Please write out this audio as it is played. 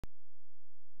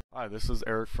Hi, this is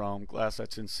Eric from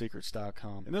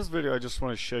GlassEtchingSecrets.com. In this video, I just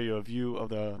want to show you a view of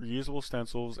the reusable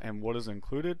stencils and what is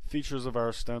included, features of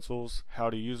our stencils, how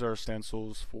to use our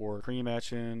stencils for cream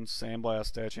etching,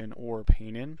 sandblast etching, or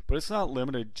painting. But it's not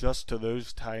limited just to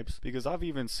those types, because I've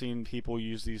even seen people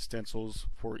use these stencils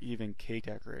for even cake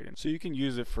decorating. So you can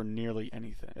use it for nearly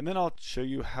anything. And then I'll show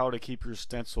you how to keep your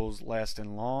stencils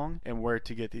lasting long and where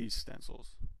to get these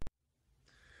stencils.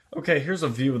 Okay, here's a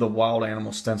view of the wild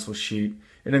animal stencil sheet.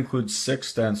 It includes 6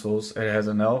 stencils. It has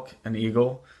an elk, an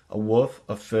eagle, a wolf,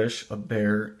 a fish, a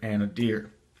bear, and a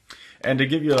deer. And to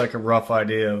give you like a rough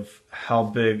idea of how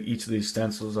big each of these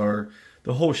stencils are,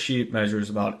 the whole sheet measures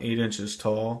about 8 inches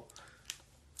tall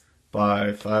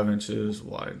by 5 inches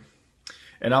wide.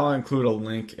 And I'll include a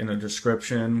link in the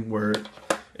description where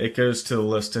it goes to the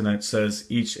listing that says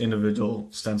each individual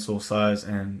stencil size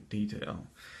and detail.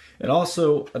 And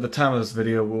also, at the time of this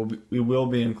video, we will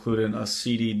be including a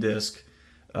CD disc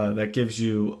that gives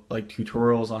you like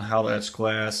tutorials on how to etch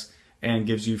glass and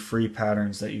gives you free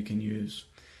patterns that you can use.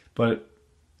 But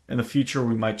in the future,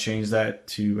 we might change that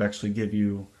to actually give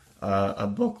you a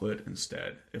booklet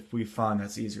instead, if we find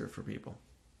that's easier for people.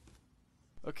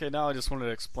 Okay, now I just wanted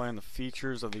to explain the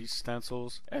features of these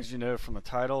stencils. As you know from the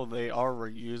title, they are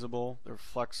reusable, they're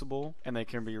flexible, and they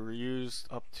can be reused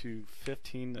up to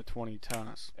 15 to 20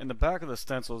 times. And the back of the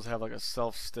stencils have like a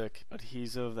self-stick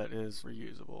adhesive that is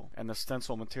reusable, and the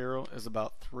stencil material is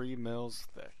about 3 mils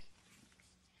thick.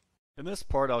 In this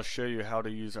part, I'll show you how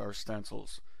to use our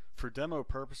stencils. For demo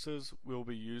purposes, we'll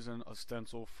be using a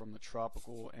stencil from the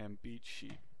tropical and beach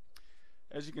sheet.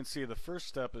 As you can see, the first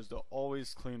step is to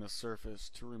always clean the surface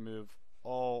to remove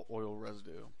all oil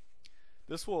residue.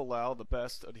 This will allow the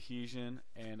best adhesion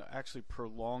and actually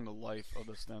prolong the life of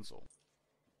the stencil.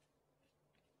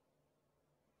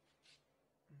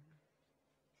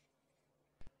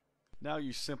 Now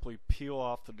you simply peel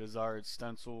off the desired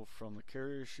stencil from the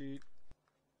carrier sheet.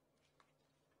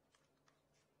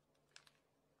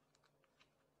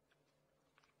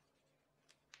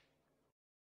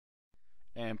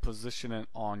 And position it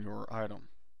on your item.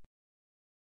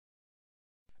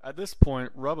 At this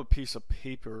point, rub a piece of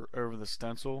paper over the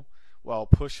stencil while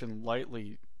pushing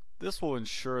lightly. This will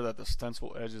ensure that the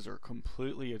stencil edges are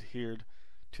completely adhered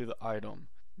to the item.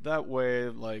 That way,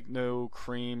 like no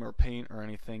cream or paint or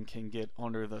anything can get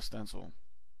under the stencil.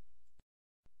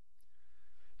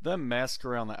 Then mask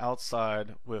around the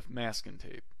outside with masking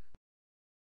tape.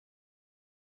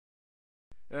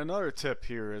 And another tip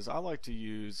here is I like to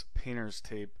use painter's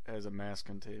tape as a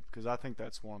masking tape because I think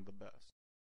that's one of the best.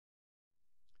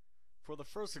 For the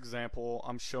first example,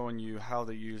 I'm showing you how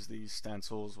to use these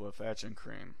stencils with etching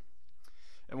cream.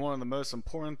 And one of the most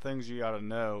important things you got to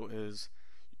know is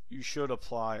you should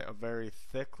apply a very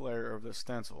thick layer of the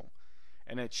stencil.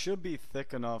 And it should be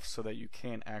thick enough so that you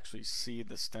can't actually see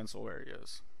the stencil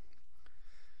areas.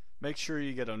 Make sure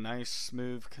you get a nice,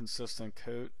 smooth, consistent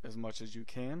coat as much as you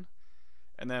can.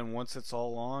 And then once it's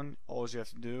all on, all you have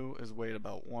to do is wait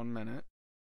about 1 minute.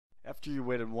 After you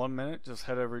waited 1 minute, just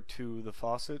head over to the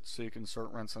faucet so you can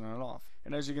start rinsing it off.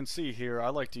 And as you can see here, I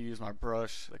like to use my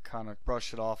brush to kind of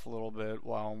brush it off a little bit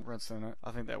while I'm rinsing it.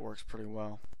 I think that works pretty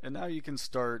well. And now you can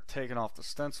start taking off the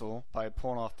stencil by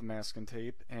pulling off the masking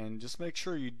tape, and just make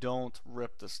sure you don't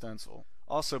rip the stencil.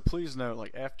 Also, please note,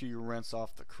 like after you rinse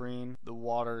off the cream, the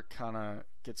water kind of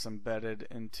gets embedded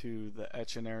into the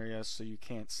etching area so you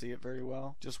can't see it very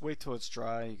well. Just wait till it's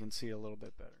dry, you can see it a little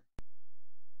bit better.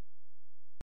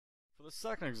 For the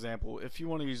second example, if you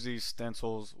want to use these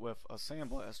stencils with a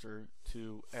sandblaster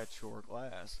to etch your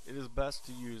glass, it is best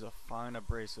to use a fine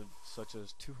abrasive such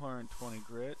as 220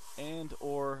 grit and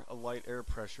or a light air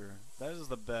pressure. That is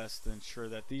the best to ensure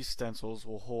that these stencils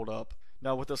will hold up.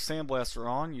 Now with the sandblaster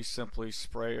on, you simply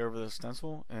spray over the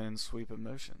stencil and sweep in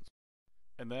motions.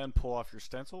 And then pull off your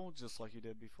stencil just like you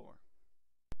did before.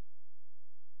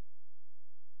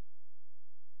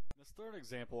 In this third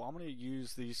example, I'm going to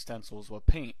use these stencils with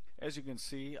paint. As you can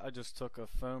see, I just took a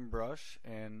foam brush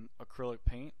and acrylic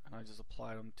paint and I just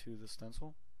applied them to the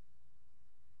stencil.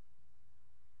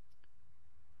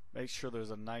 Make sure there's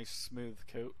a nice smooth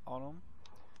coat on them.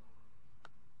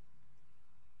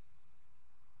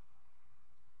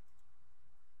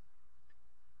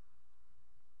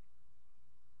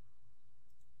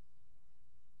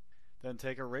 Then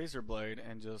take a razor blade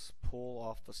and just pull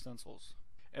off the stencils.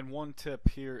 And one tip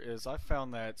here is I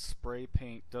found that spray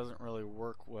paint doesn't really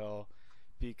work well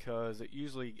because it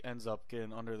usually ends up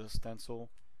getting under the stencil.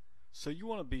 So you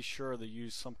want to be sure to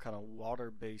use some kind of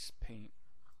water-based paint.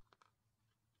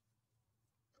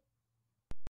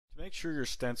 To make sure your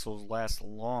stencils last a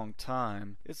long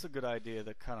time, it's a good idea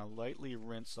to kind of lightly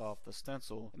rinse off the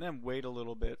stencil and then wait a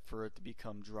little bit for it to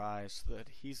become dry so the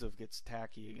adhesive gets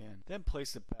tacky again. Then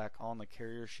place it back on the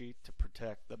carrier sheet to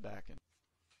protect the backing.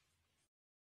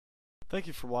 Thank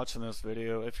you for watching this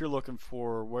video. If you're looking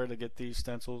for where to get these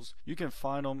stencils, you can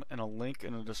find them in a link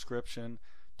in the description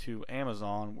to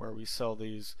Amazon where we sell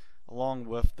these along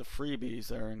with the freebies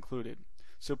that are included.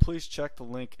 So please check the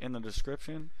link in the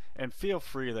description and feel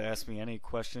free to ask me any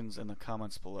questions in the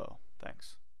comments below.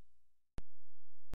 Thanks.